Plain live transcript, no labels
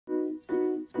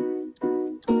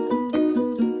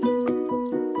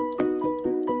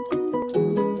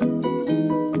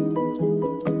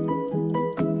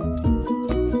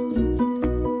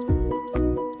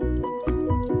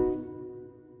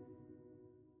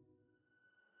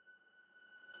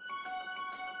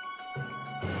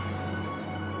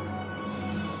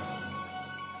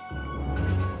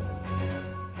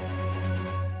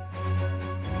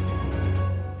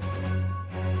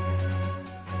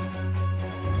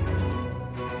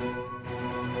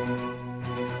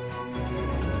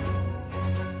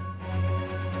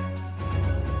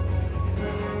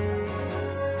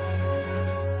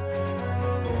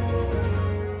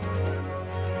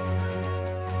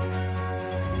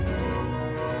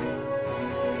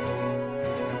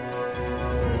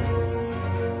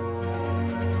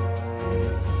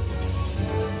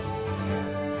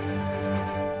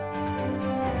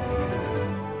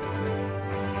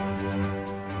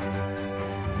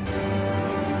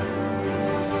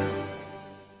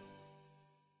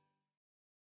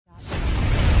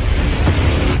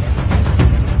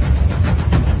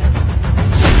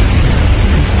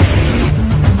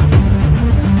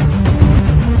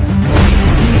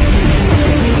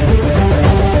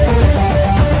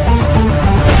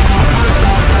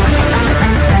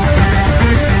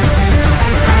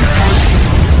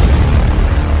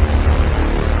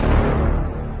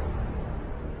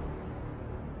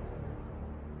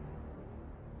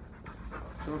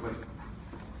Come on,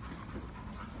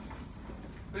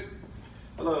 buddy.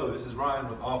 Hello, this is Ryan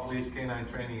with Leash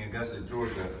K9 Training in Augusta,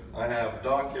 Georgia. I have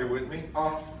Doc here with me.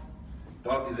 Doc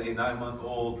is a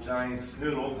 9-month-old giant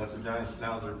Schnoodle. That's a giant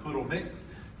Schnauzer Poodle mix.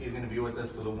 He's going to be with us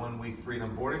for the 1-week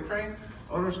freedom boarding train.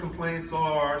 Owner's complaints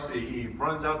are, see, he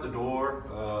runs out the door,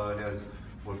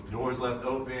 with the doors left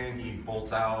open, he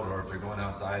bolts out, or if they're going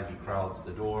outside, he crowds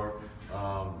the door.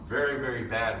 Very, very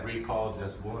bad recall,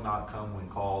 just will not come when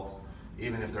called.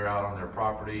 Even if they're out on their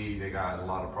property, they got a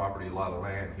lot of property, a lot of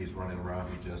land, he's running around,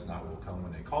 he just not will come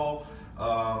when they call.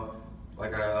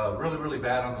 Really, really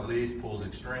bad on the leash, pulls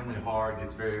extremely hard,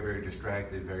 gets very, very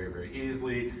distracted very, very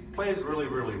easily, plays really,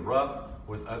 really rough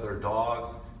with other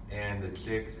dogs and the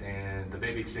chicks and the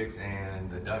baby chicks and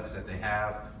the ducks that they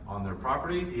have on their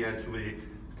property. He actually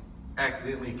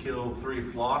accidentally killed 3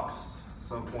 flocks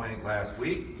some point last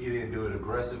week. He didn't do it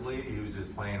aggressively, he was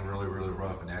just playing really, really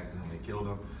rough and accidentally killed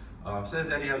them. Says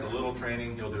that he has a little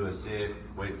training, he'll do a sit,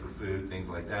 wait for food, things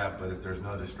like that, but if there's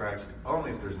no distraction,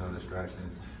 only if there's no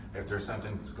distractions. If there's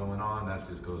something going on, that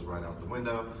just goes right out the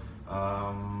window.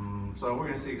 So we're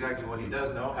gonna see exactly what he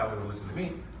does know, how he will listen to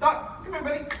me. Doc, come here,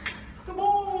 buddy. Good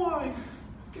boy.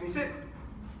 Can you sit?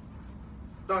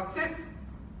 Doc, sit.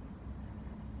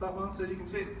 Doc, Mom said you can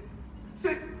sit.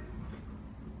 Sit.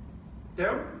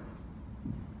 Down.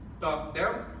 Doc,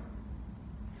 down.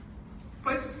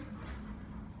 Place.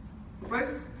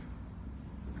 Place.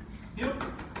 Heel.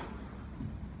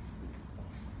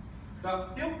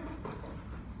 Doc, heel.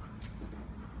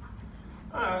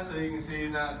 Alright, so you can see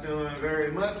he's not doing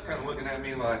very much, kind of looking at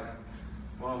me like,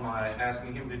 what am I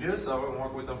asking him to do? So we're going to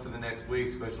work with him for the next week,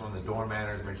 especially on the door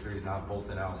manners, make sure he's not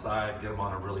bolting outside, get him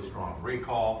on a really strong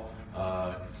recall,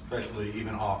 especially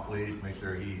even off leash, make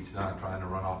sure he's not trying to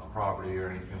run off the property or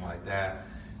anything like that.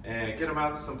 And get him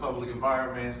out to some public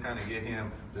environments, kind of get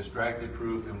him distracted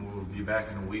proof, and we'll be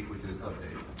back in a week with his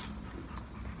update.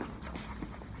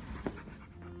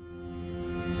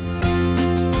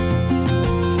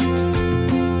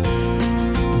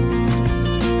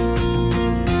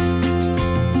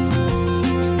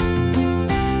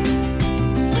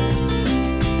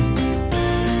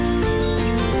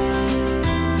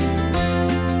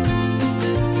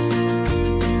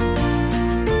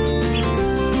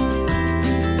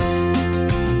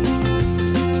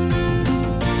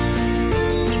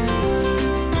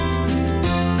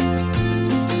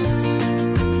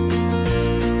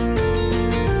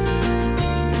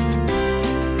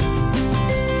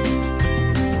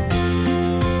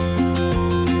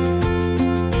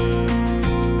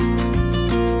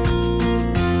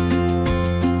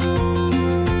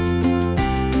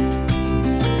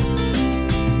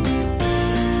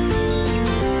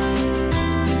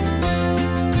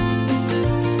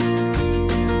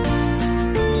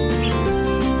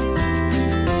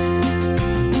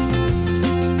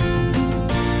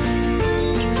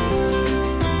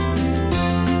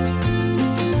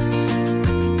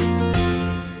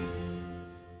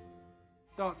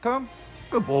 Doc, come.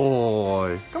 Good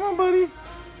boy. Come on, buddy.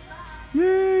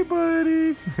 Yay,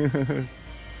 buddy.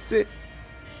 Sit.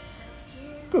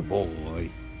 Good boy.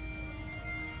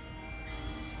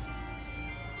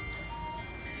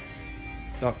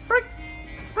 Doc, break.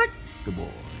 Break. Good boy.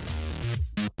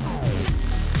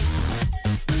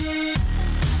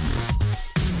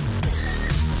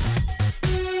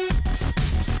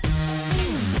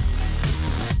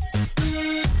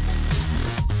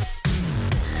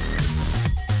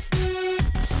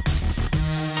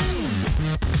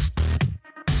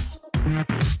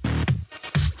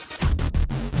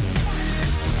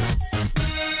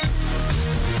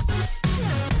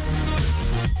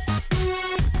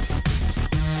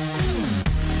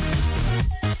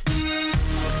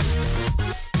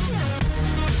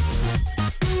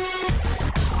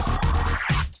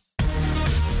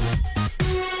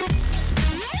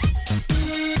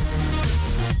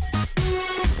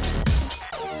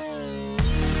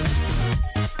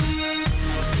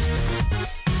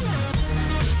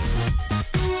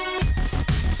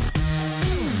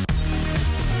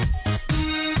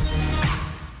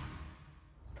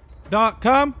 Doc,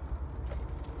 come.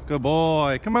 Good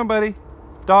boy. Come on, buddy.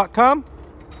 Doc, come.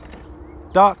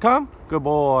 Doc, come. Good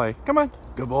boy. Come on.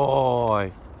 Good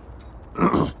boy.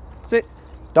 Sit.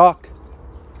 Doc.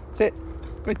 Sit.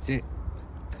 Good sit.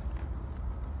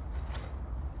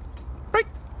 Break.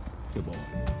 Good boy.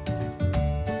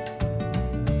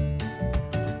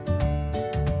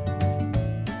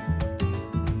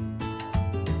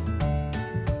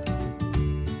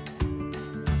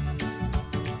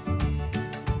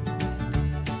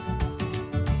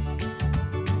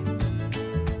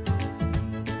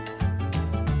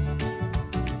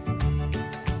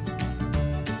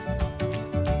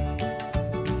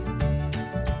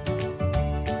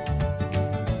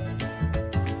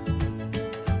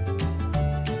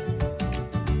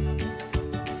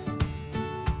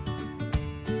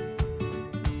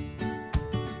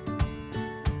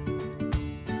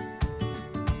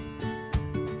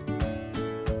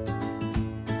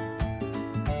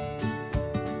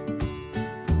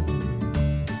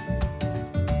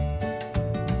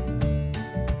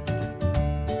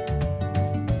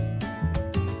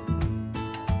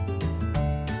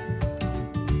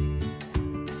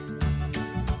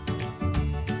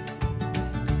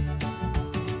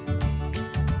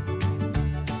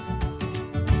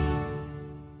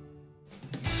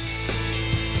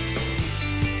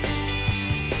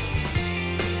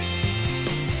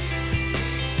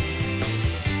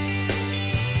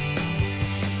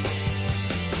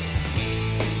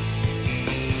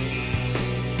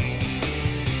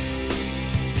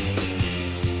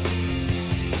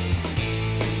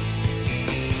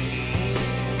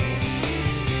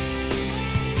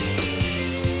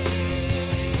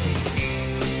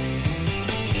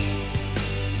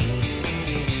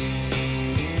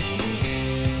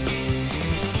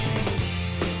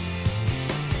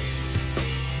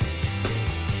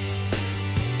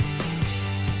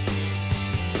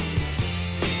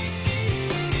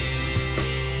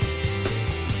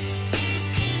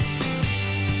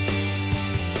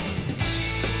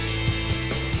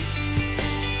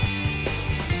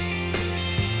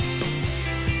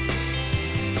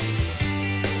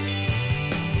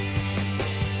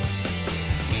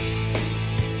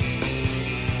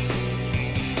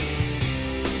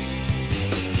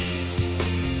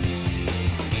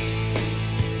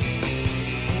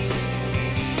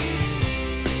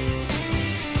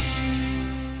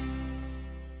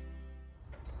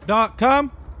 Doc, come.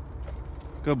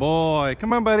 Good boy.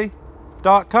 Come on, buddy.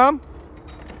 Doc, come.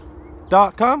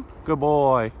 Doc, come. Good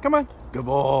boy. Come on. Good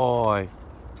boy.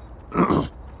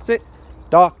 Sit.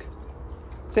 Doc.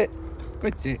 Sit.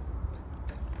 Good sit.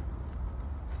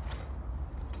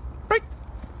 Break.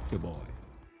 Good boy.